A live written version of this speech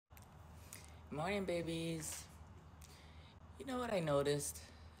Morning, babies. You know what I noticed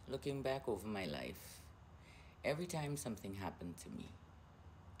looking back over my life? Every time something happened to me,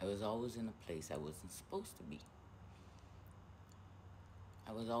 I was always in a place I wasn't supposed to be.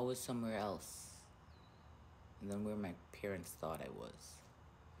 I was always somewhere else than where my parents thought I was.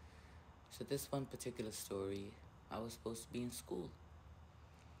 So, this one particular story, I was supposed to be in school.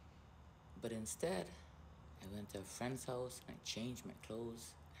 But instead, I went to a friend's house and I changed my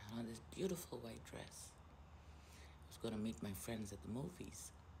clothes and on this beautiful white dress. I was going to meet my friends at the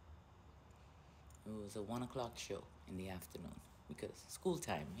movies. It was a 1 o'clock show in the afternoon because school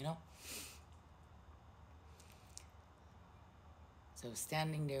time. So I was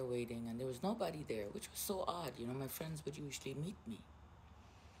standing there waiting and there was nobody there, which was so odd. My friends would usually meet me.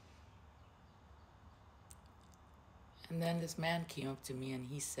 And then this man came up to me and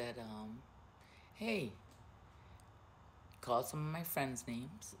he said, hey, called some of my friends'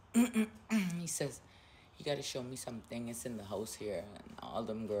 names. He says, you got to show me something. It's in the house here. And all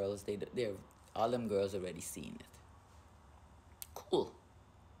them girls, all them girls already seen it. Cool.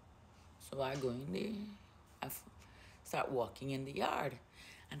 So I go in there. Start walking in the yard.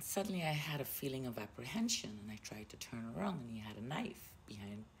 And suddenly I had a feeling of apprehension. And I tried to turn around and he had a knife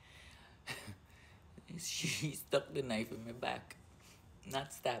behind. He stuck the knife in my back.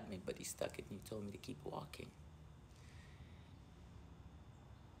 Not stabbed me, but he stuck it and he told me to keep walking.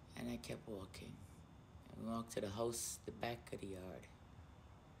 And I kept walking. And we walked to the house, the back of the yard.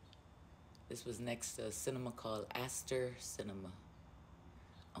 This was next to a cinema called Astor Cinema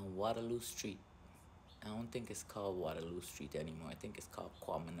on Waterloo Street. I don't think it's called Waterloo Street anymore. I think it's called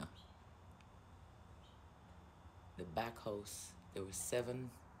Kwamina. The back house, there were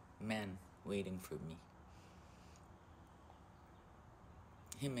 7 men waiting for me.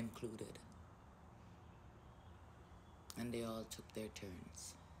 Him included. And they all took their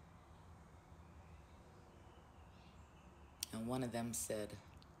turns. And one of them said,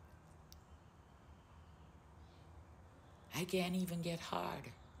 I can't even get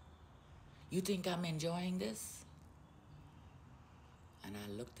hard. You think I'm enjoying this? And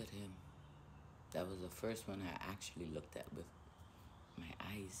I looked at him. That was the first one I actually looked at with my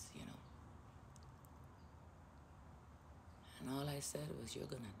eyes. And all I said was, you're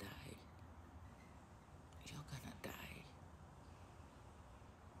gonna die. You're gonna die.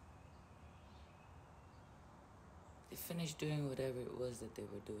 They finished doing whatever it was that they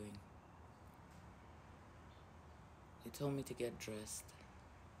were doing. They told me to get dressed.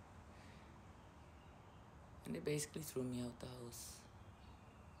 And they basically threw me out the house.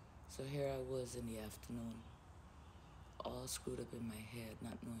 So here I was in the afternoon, all screwed up in my head,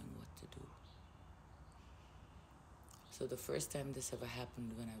 not knowing what to do. So the first time this ever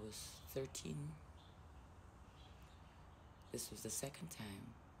happened when I was 13. This was the second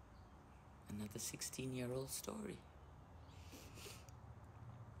time. Another 16-year-old story.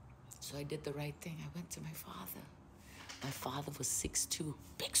 So I did the right thing. I went to my father. My father was 6'2",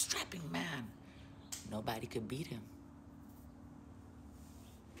 big strapping man. Nobody could beat him.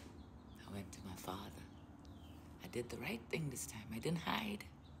 I went to my father. I did the right thing this time. I didn't hide.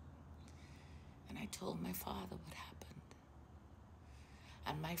 And I told my father what happened.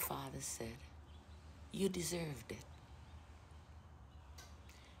 And my father said, you deserved it.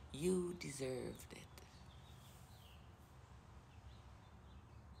 You deserved it.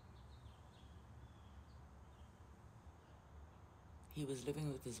 He was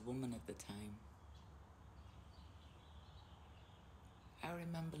living with this woman at the time. I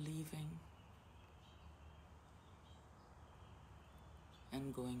remember leaving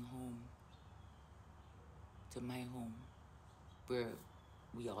and going home to my home where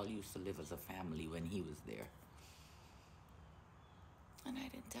we all used to live as a family when he was there. And I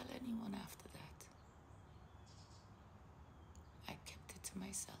didn't tell anyone after that. I kept it to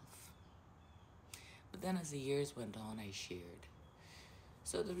myself. But then as the years went on, I shared.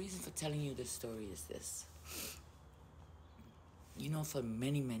 So the reason for telling you this story is this. For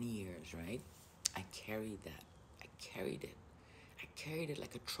many, many years, right? I carried that. I carried it. I carried it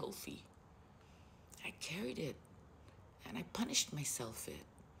like a trophy. I carried it. And I punished myself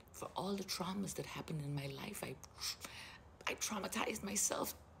for all the traumas that happened in my life. I traumatized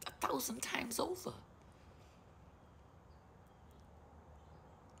myself 1,000 times over.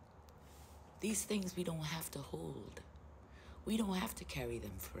 These things we don't have to hold. We don't have to carry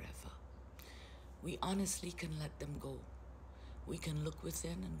them forever. We honestly can let them go. We can look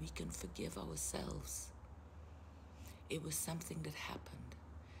within and we can forgive ourselves. It was something that happened.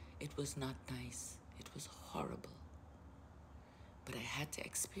 It was not nice. It was horrible. But I had to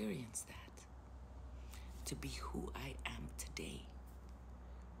experience that to be who I am today.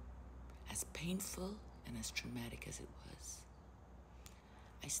 As as painful and as traumatic as it was,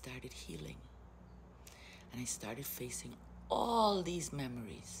 I started healing. And I started facing all these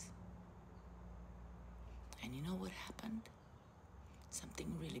memories. And you know what happened?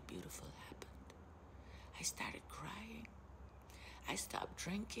 Something really beautiful happened. I started crying. I stopped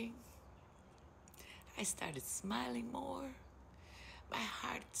drinking. I started smiling more. My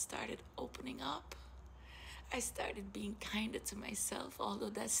heart started opening up. I started being kinder to myself, although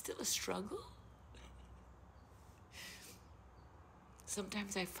that's still a struggle.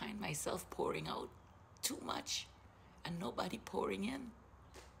 Sometimes I find myself pouring out too much and nobody pouring in.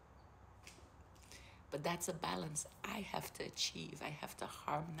 But that's a balance I have to achieve. I have to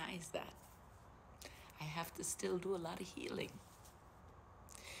harmonize that. I have to still do a lot of healing.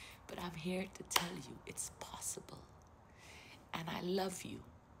 But I'm here to tell you it's possible. And I love you.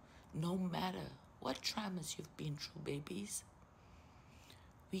 No matter what traumas you've been through, babies,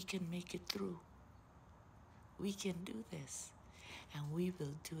 we can make it through. We can do this. And we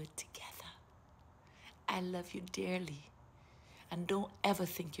will do it together. I love you dearly. And don't ever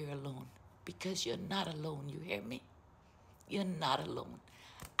think you're alone. Because you're not alone, you hear me? You're not alone.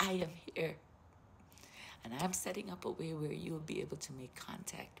 I am here. And I'm setting up a way where you'll be able to make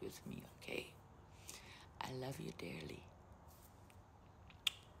contact with me, okay? I love you dearly.